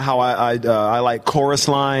interviews about how I like chorus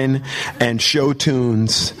line and show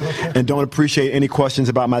tunes and don't appreciate any questions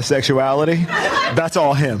about my sexuality. That's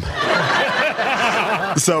all him.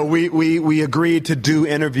 So we agreed to do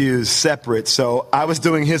interviews separate. So I was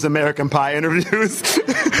doing his American Pie interviews,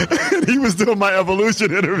 and he was doing my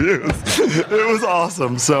Evolution interviews. It was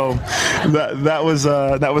awesome. So that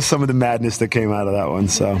was some of the madness that came out of that one.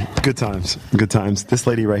 So good times, good times. This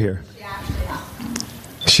lady right here.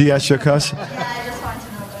 She asked your cuss? Yeah, I just wanted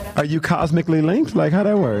to know about it. Are you cosmically linked? Like, how'd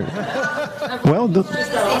that work? Well,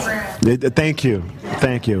 thank you.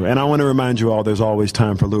 Thank you. And I want to remind you all there's always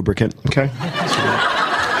time for lubricant, okay?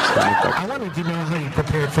 I wanted to know how you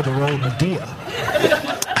prepared for the role of Medea.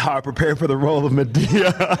 How I prepared for the role of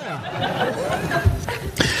Medea?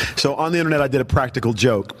 So on the internet, I did a practical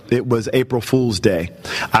joke. It was April Fool's Day.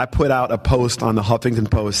 I put out a post on the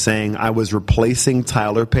Huffington Post saying I was replacing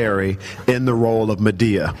Tyler Perry in the role of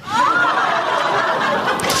Medea.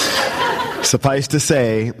 Suffice to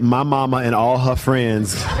say, my mama and all her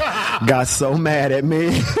friends got so mad at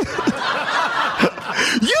me.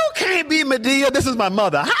 You can't be Medea. This is my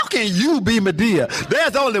mother. How can you be Medea?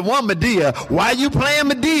 There's only one Medea. Why are you playing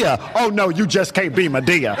Medea? Oh, no, you just can't be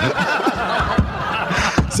Medea.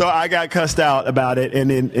 So I got cussed out about it,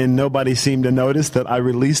 and nobody seemed to notice that I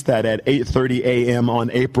released that at 8:30 a.m. on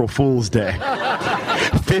April Fool's Day.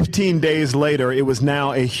 15 days later, it was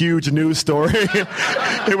now a huge news story.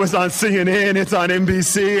 It was on CNN. It's on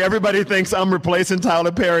NBC. Everybody thinks I'm replacing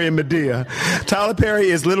Tyler Perry and Medea. Tyler Perry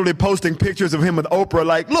is literally posting pictures of him with Oprah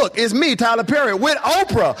like, look, it's me, Tyler Perry, with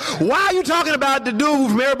Oprah. Why are you talking about the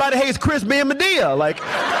dude from Everybody Hates Chris being Medea? Like,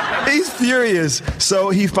 he's furious. So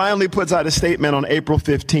he finally puts out a statement on April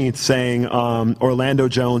 15th saying Orlando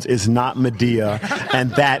Jones is not Medea,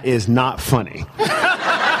 and that is not funny.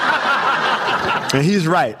 And he's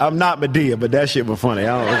right. I'm not Medea, but that shit was funny.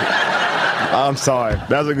 I'm sorry.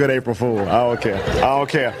 That's a good April Fool. I don't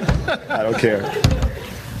care. Okay,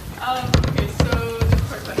 so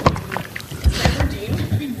quick question. Sam or Dean,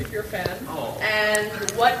 if you're a fan. Oh.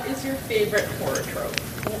 And what is your favorite horror trope?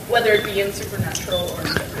 Whether it be in Supernatural or...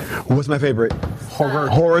 What's my favorite?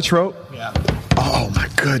 Horror trope? Yeah. Oh, my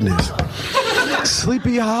goodness.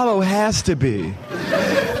 Sleepy Hollow has to be.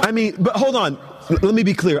 I mean, but hold on. Let me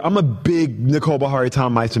be clear. I'm a big Nicole-Beharie,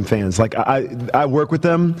 Tom Meissen fans. Like, I work with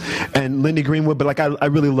them and Lindy Greenwood, but like, I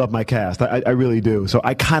really love my cast. I really do. So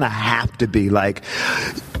I kind of have to be like,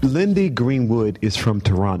 Lindy Greenwood is from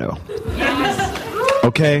Toronto. Yes.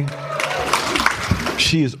 Okay?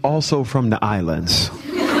 She is also from the islands.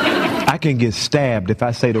 I can get stabbed if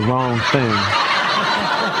I say the wrong thing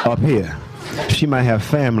up here. She might have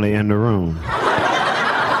family in the room.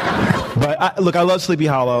 But look, I love Sleepy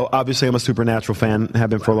Hollow. Obviously, I'm a Supernatural fan. Have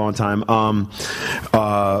been for a long time.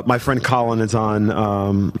 My friend Colin is on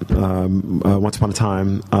Once Upon a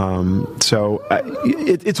Time. So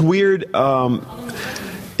it's weird.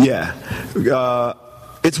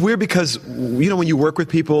 It's weird because, you know, when you work with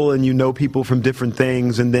people and you know people from different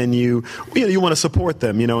things, and then you want to support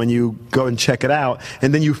them, you know, and you go and check it out,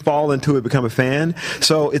 and then you fall into it, become a fan.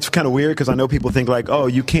 So it's kind of weird because I know people think like, oh,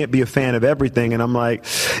 you can't be a fan of everything, and I'm like,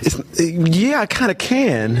 yeah, I kind of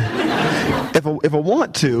can if I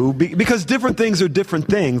want to, because different things are different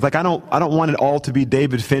things. Like I don't want it all to be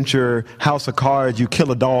David Fincher, House of Cards. You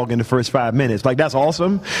kill a dog in the first 5 minutes. Like that's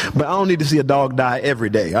awesome, but I don't need to see a dog die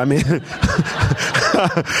every day. I mean.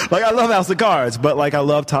 Like I love House of Cards, but like I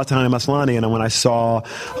love Tatiana Maslany, and when I saw,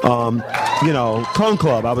 Clone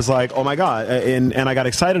Club, I was like, oh my god, and I got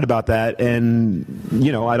excited about that, and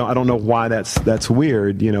you know, I don't know why that's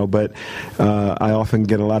weird, you know, but I often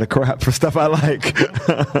get a lot of crap for stuff I like.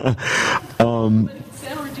 Sam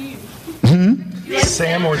or Dean?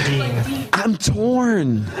 Sam or Dean? I'm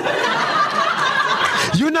torn.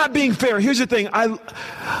 You're not being fair. Here's the thing. I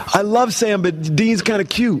love Sam, but Dean's kind of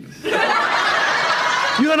cute.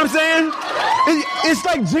 You know what I'm saying? It's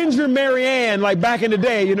like Ginger Marianne, like back in the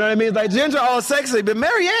day, you know what I mean? It's like Ginger all sexy, but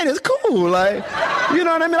Marianne is cool, like, you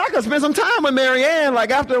know what I mean? I could spend some time with Marianne,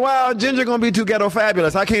 like after a while, Ginger gonna be too ghetto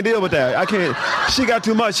fabulous. I can't deal with that. I can't, she got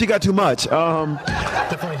too much.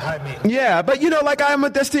 Definitely high me. Yeah, but you know, like I'm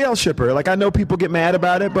a STL shipper. Like I know people get mad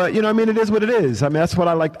about it, but you know what I mean? It is what it is. I mean, that's what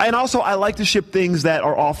I like. And also I like to ship things that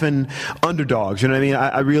are often underdogs, you know what I mean?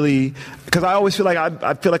 I really, because I always feel like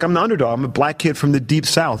I feel like I'm the underdog. I'm a black kid from the deep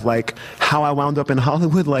South. Like how I wound up in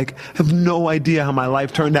Hollywood, like I have no idea how my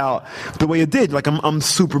life turned out the way it did. Like I'm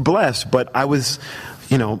super blessed, but I was,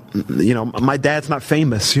 you know, my dad's not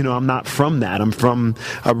famous. You know, I'm not from that. I'm from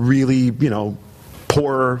a really, you know,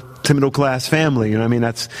 poor to middle class family. You know what I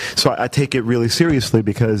mean? So I take it really seriously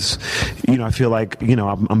because, you know, I feel like, you know,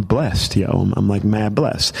 I'm blessed, yo. I'm like mad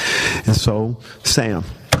blessed. And so, Sam.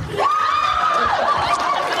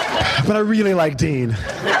 But I really like Dean.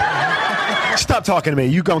 Stop talking to me.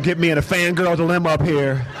 You gonna get me in a fangirl dilemma up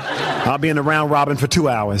here. I'll be in the round robin for 2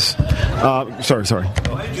 hours. Sorry.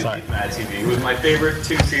 Well, I enjoyed Mad TV. It was my favorite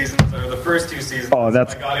 2 seasons, or the first 2 seasons. Oh,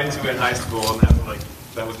 that's... I got into it in high school, and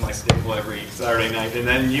that was my staple every Saturday night. And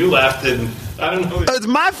then you left, and I don't know. It's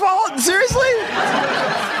my fault? Seriously?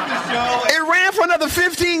 It ran for another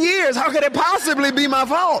 15 years. How could it possibly be my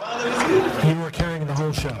fault? You were carrying the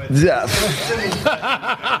whole show. Yeah.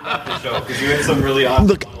 Because you had some really awesome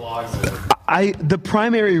monologues. The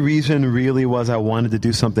primary reason really was I wanted to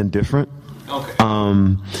do something different. Okay.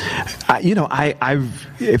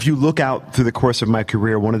 If you look out through the course of my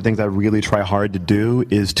career, one of the things I really try hard to do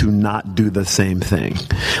is to not do the same thing.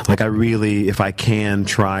 Like I really, if I can,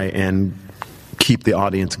 try and keep the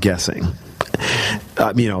audience guessing.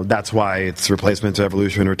 That's why it's Replacements,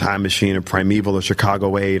 Evolution, or Time Machine, or Primeval, or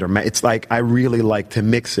Chicago 8, or it's like I really like to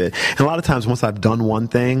mix it. And a lot of times, once I've done one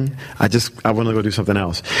thing, I want to go do something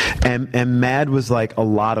else. And Mad was like a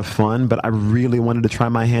lot of fun, but I really wanted to try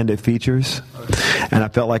my hand at features. And I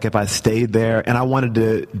felt like if I stayed there, and I wanted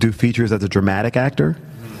to do features as a dramatic actor,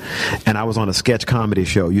 and I was on a sketch comedy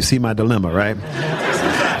show. You see my dilemma, right?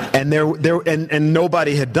 And and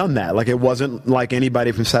nobody had done that. Like, it wasn't like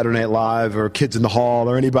anybody from Saturday Night Live or Kids in the Hall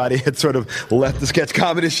or anybody had sort of left the sketch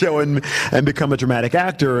comedy show and become a dramatic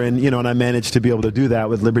actor. And, and I managed to be able to do that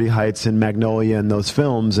with Liberty Heights and Magnolia and those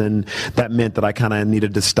films. And that meant that I kind of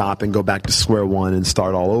needed to stop and go back to square one and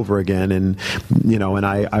start all over again. And, and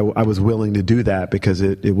I was willing to do that because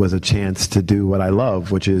it was a chance to do what I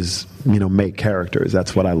love, which is, make characters.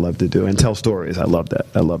 That's what I love to do. And tell stories. I love that.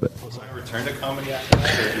 I love it. So I return to comedy after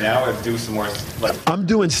that, or now I do some more, I'm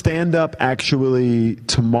doing stand-up actually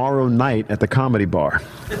tomorrow night at the Comedy Bar.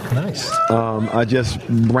 Nice. I just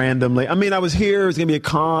randomly, I was here, it was going to be a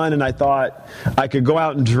con, and I thought I could go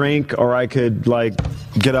out and drink, or I could,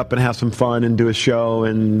 get up and have some fun and do a show,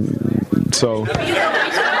 and so...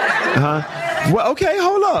 Well, okay,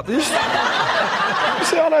 hold up. You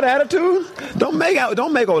see all that attitude? Don't make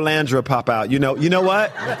Olandra pop out. You know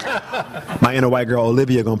what? My inner white girl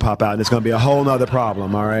Olivia gonna pop out, and it's gonna be a whole nother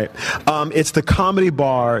problem. All right. It's the Comedy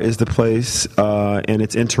Bar is the place, and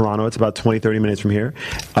it's in Toronto. It's about 20-30 minutes from here,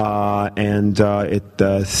 and at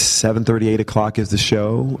 7:30, 8 o'clock is the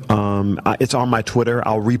show. It's on my Twitter.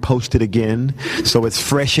 I'll repost it again, so it's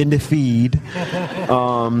fresh in the feed.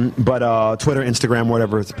 But Twitter, Instagram,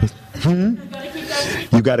 whatever. It's.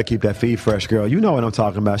 You got to keep that feed fresh, girl. You know what I'm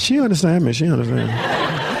talking about. She understands me. She understands.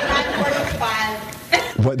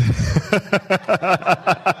 What?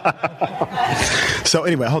 So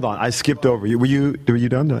anyway, hold on. I skipped over you. Were you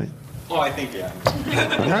done tonight? Oh, I think, yeah.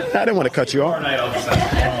 I didn't want to cut you off.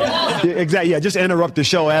 Yeah, exactly. Yeah, just interrupt the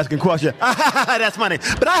show asking questions. That's funny.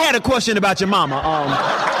 But I had a question about your mama.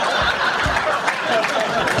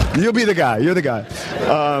 You'll be the guy. You're the guy.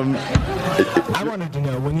 I wanted to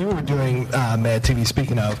know, when you were doing Mad TV,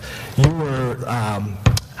 speaking of, you were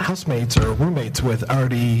housemates or roommates with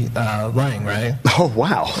artie-lang, right? Oh,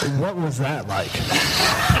 wow. What was that like?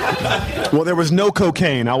 Well, there was no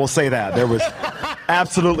cocaine, I will say that. There was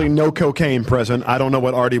absolutely no cocaine present. I don't know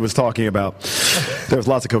what Artie was talking about. There was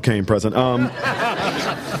lots of cocaine present.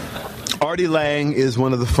 Artie-lang is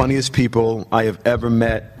one of the funniest people I have ever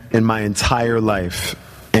met in my entire life.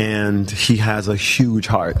 And he has a huge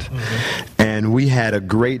heart. Mm-hmm. And we had a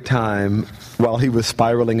great time while he was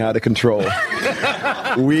spiraling out of control.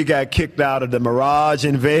 We got kicked out of the Mirage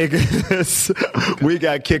in Vegas. We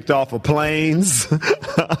got kicked off of planes.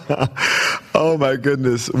 Oh, my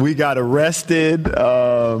goodness. We got arrested.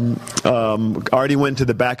 Artie went to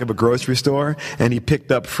the back of a grocery store, and he picked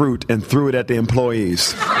up fruit and threw it at the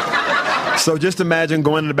employees. So just imagine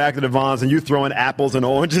going in the back of the Vons and you throwing apples and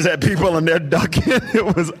oranges at people and they're ducking.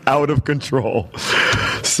 It was out of control.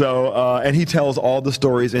 So, and he tells all the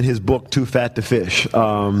stories in his book, Too Fat to Fish.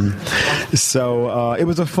 So it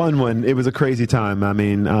was a fun one. It was a crazy time. I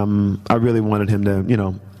mean, I really wanted him to,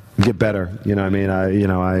 get better.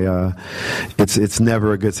 It's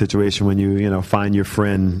never a good situation when you find your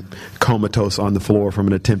friend comatose on the floor from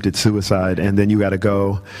an attempted suicide, and then you got to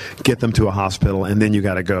go get them to a hospital, and then you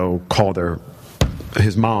got to go call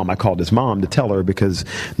his mom. I called his mom to tell her because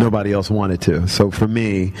nobody else wanted to. So for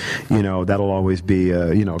me, that'll always be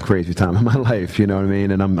a crazy time in my life. You know what I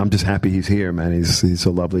mean? And I'm just happy he's here, man. He's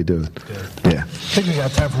a lovely dude. Yeah. I think we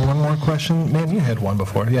got time for one more question. Man, you had one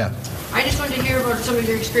before. Yeah. I just wanted to hear about some of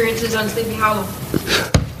your experiences on Sleepy Hollow.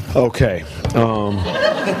 Okay.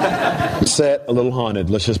 Set a little haunted.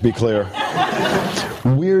 Let's just be clear.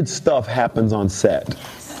 Weird stuff happens on set.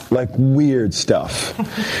 Like weird stuff.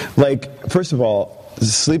 Like, first of all,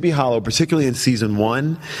 Sleepy Hollow, particularly in season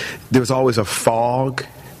 1, there was always a fog,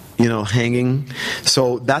 hanging.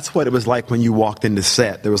 So that's what it was like when you walked into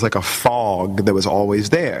set. There was like a fog that was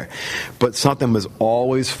always there. But something was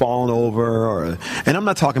always falling over. And I'm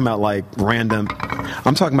not talking about like random.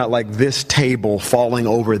 I'm talking about like this table falling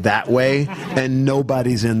over that way and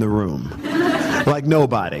nobody's in the room. Like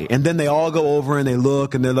nobody. And then they all go over and they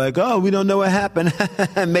look and they're like, oh, we don't know what happened.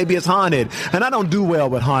 Maybe it's haunted. And I don't do well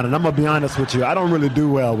with haunted. I'm going to be honest with you. I don't really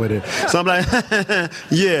do well with it. So I'm like,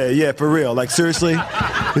 yeah, for real. Like, seriously?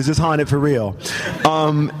 Is this haunted for real?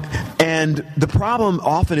 And the problem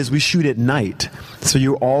often is we shoot at night. So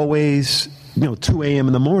you're always... 2 a.m.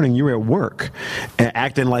 in the morning, you're at work,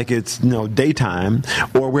 acting like it's, daytime,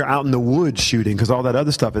 or we're out in the woods shooting because all that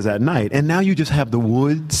other stuff is at night. And now you just have the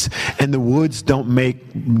woods, and the woods don't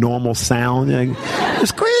make normal sound.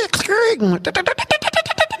 It's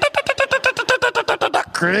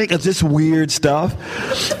just weird stuff.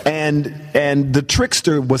 And the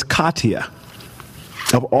trickster was Katia.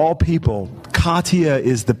 Of all people, Katia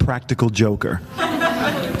is the practical joker.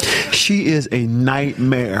 She is a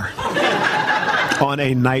nightmare on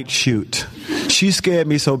a night shoot. she scared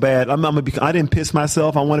me so bad. I didn't piss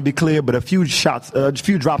myself. I want to be clear, but a few drops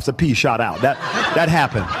of pee shot out. That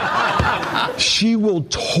happened. She will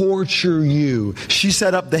torture you. She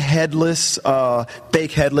set up the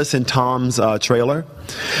fake headless in Tom's trailer.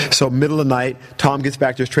 So middle of the night, Tom gets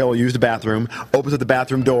back to his trailer, use the bathroom, opens up the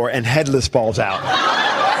bathroom door, and headless falls out.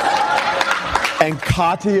 And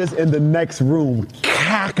Katia's in the next room,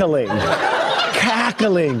 cackling.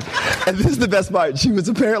 And this is the best part. She was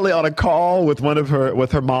apparently on a call with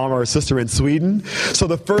her mom or her sister in Sweden. So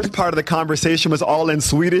the first part of the conversation was all in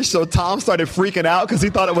Swedish. So Tom started freaking out because he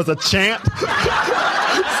thought it was a chant.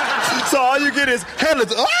 So all you get is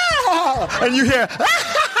headless, and you hear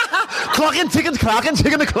clocking, ticking, clocking,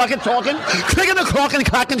 ticking, the clocking, talking, clicking, the clocking,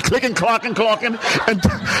 clocking, clicking, clocking, clocking,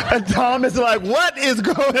 and Tom is like, what is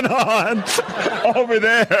going on over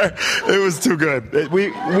there? It was too good.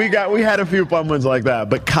 We had a few fun ones like that,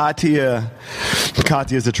 but Katia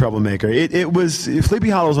is a troublemaker. Sleepy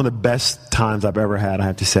Hollow was one of the best times I've ever had, I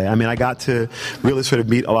have to say. I mean, I got to really sort of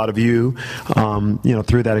meet a lot of you,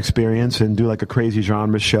 through that experience and do like a crazy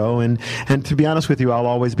genre show. And to be honest with you, I'll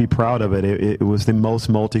always be proud of it. It was the most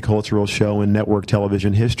multicultural show in network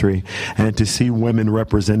television history. And to see women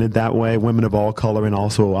represented that way, women of all color and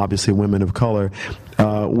also obviously women of color,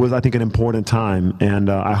 was, I think, an important time. And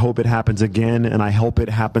I hope it happens again. And I hope it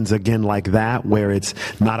happens again like that, where it's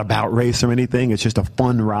not about race or anything. It's just a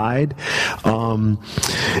fun ride.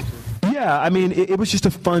 Yeah, I mean, it was just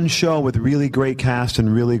a fun show with really great cast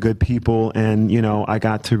and really good people, and, I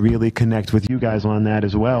got to really connect with you guys on that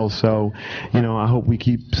as well. So, I hope we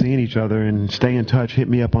keep seeing each other and stay in touch. Hit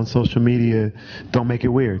me up on social media. Don't make it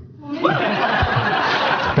weird.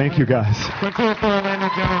 Thank you, guys. Thank you very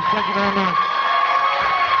much.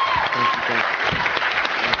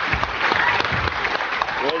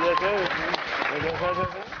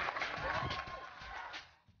 Thank you.